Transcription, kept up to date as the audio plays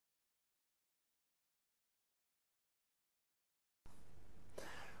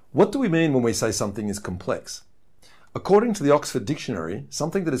What do we mean when we say something is complex? According to the Oxford Dictionary,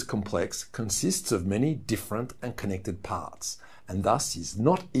 something that is complex consists of many different and connected parts, and thus is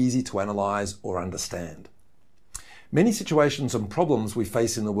not easy to analyse or understand. Many situations and problems we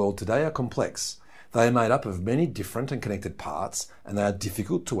face in the world today are complex. They are made up of many different and connected parts, and they are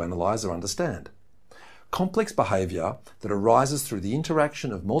difficult to analyse or understand. Complex behaviour that arises through the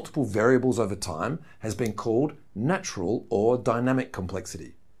interaction of multiple variables over time has been called natural or dynamic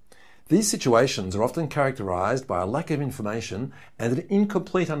complexity. These situations are often characterised by a lack of information and an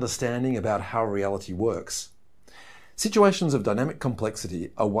incomplete understanding about how reality works. Situations of dynamic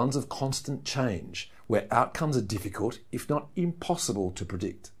complexity are ones of constant change, where outcomes are difficult, if not impossible, to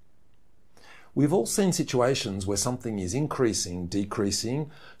predict. We've all seen situations where something is increasing,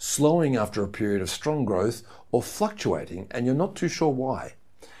 decreasing, slowing after a period of strong growth, or fluctuating, and you're not too sure why.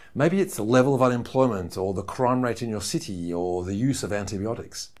 Maybe it's the level of unemployment, or the crime rate in your city, or the use of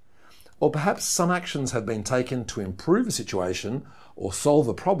antibiotics. Or perhaps some actions have been taken to improve a situation or solve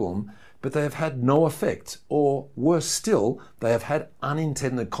a problem, but they have had no effect, or worse still, they have had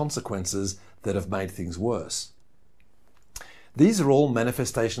unintended consequences that have made things worse. These are all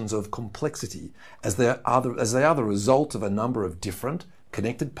manifestations of complexity, as they are the result of a number of different,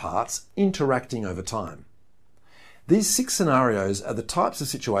 connected parts interacting over time. These 6 scenarios are the types of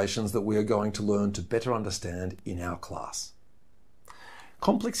situations that we are going to learn to better understand in our class.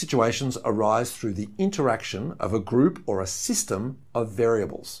 Complex situations arise through the interaction of a group or a system of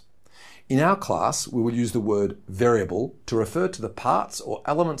variables. In our class, we will use the word variable to refer to the parts or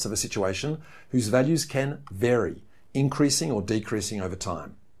elements of a situation whose values can vary, increasing or decreasing over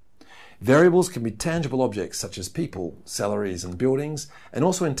time. Variables can be tangible objects such as people, salaries and buildings, and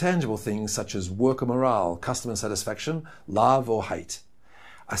also intangible things such as worker morale, customer satisfaction, love or hate.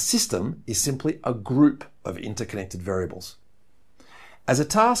 A system is simply a group of interconnected variables. As a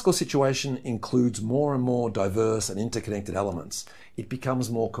task or situation includes more and more diverse and interconnected elements, it becomes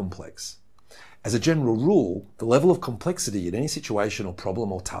more complex. As a general rule, the level of complexity in any situation or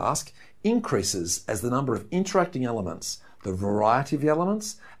problem or task increases as the number of interacting elements, the variety of the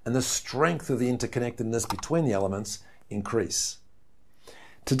elements, and the strength of the interconnectedness between the elements increase.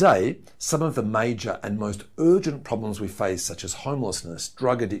 Today, some of the major and most urgent problems we face, such as homelessness,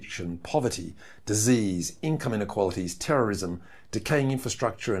 drug addiction, poverty, disease, income inequalities, terrorism, decaying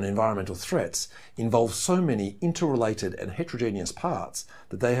infrastructure and environmental threats, involve so many interrelated and heterogeneous parts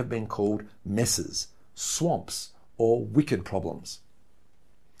that they have been called messes, swamps, or wicked problems.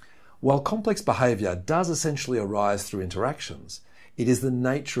 While complex behaviour does essentially arise through interactions, it is the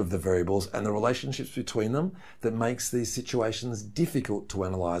nature of the variables and the relationships between them that makes these situations difficult to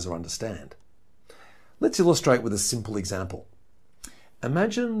analyse or understand. Let's illustrate with a simple example.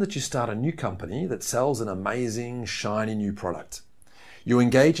 Imagine that you start a new company that sells an amazing, shiny new product. You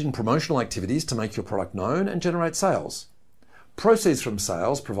engage in promotional activities to make your product known and generate sales. Proceeds from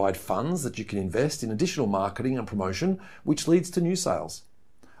sales provide funds that you can invest in additional marketing and promotion, which leads to new sales.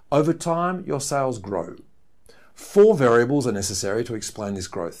 Over time, your sales grow. 4 variables are necessary to explain this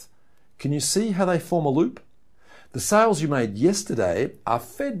growth. Can you see how they form a loop? The sales you made yesterday are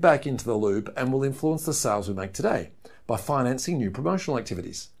fed back into the loop and will influence the sales we make today by financing new promotional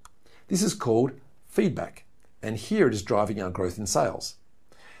activities. This is called feedback, and here it is driving our growth in sales.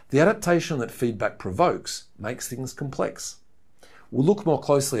 The adaptation that feedback provokes makes things complex. We'll look more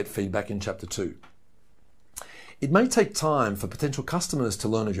closely at feedback in Chapter 2. It may take time for potential customers to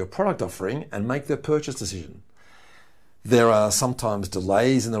learn of your product offering and make their purchase decision. There are sometimes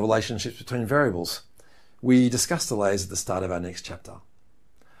delays in the relationships between variables. We discuss delays at the start of our next chapter.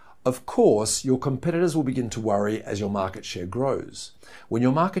 Of course, your competitors will begin to worry as your market share grows. When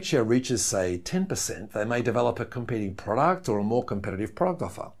your market share reaches, say, 10%, they may develop a competing product or a more competitive product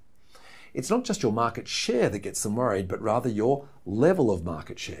offer. It's not just your market share that gets them worried, but rather your level of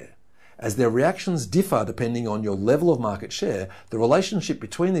market share. As their reactions differ depending on your level of market share, the relationship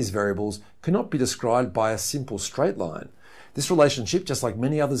between these variables cannot be described by a simple straight line. This relationship, just like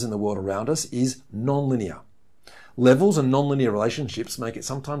many others in the world around us, is nonlinear. Levels and nonlinear relationships make it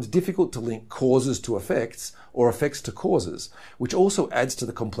sometimes difficult to link causes to effects or effects to causes, which also adds to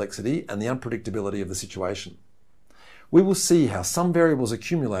the complexity and the unpredictability of the situation. We will see how some variables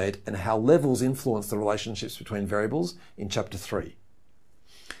accumulate and how levels influence the relationships between variables in Chapter 3.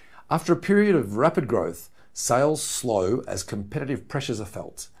 After a period of rapid growth, sales slow as competitive pressures are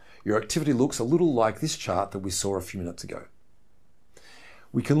felt. Your activity looks a little like this chart that we saw a few minutes ago.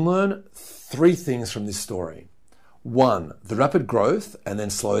 We can learn 3 things from this story. 1. The rapid growth and then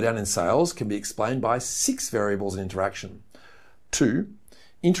slowdown in sales can be explained by 6 variables in interaction. 2.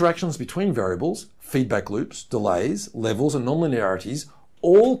 Interactions between variables, feedback loops, delays, levels and nonlinearities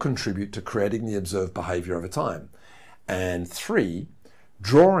all contribute to creating the observed behavior over time. And 3,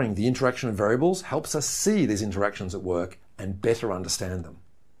 drawing the interaction of variables helps us see these interactions at work and better understand them.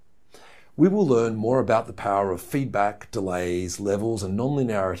 We will learn more about the power of feedback, delays, levels, and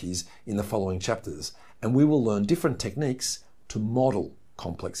nonlinearities in the following chapters, and we will learn different techniques to model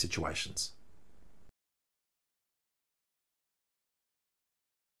complex situations.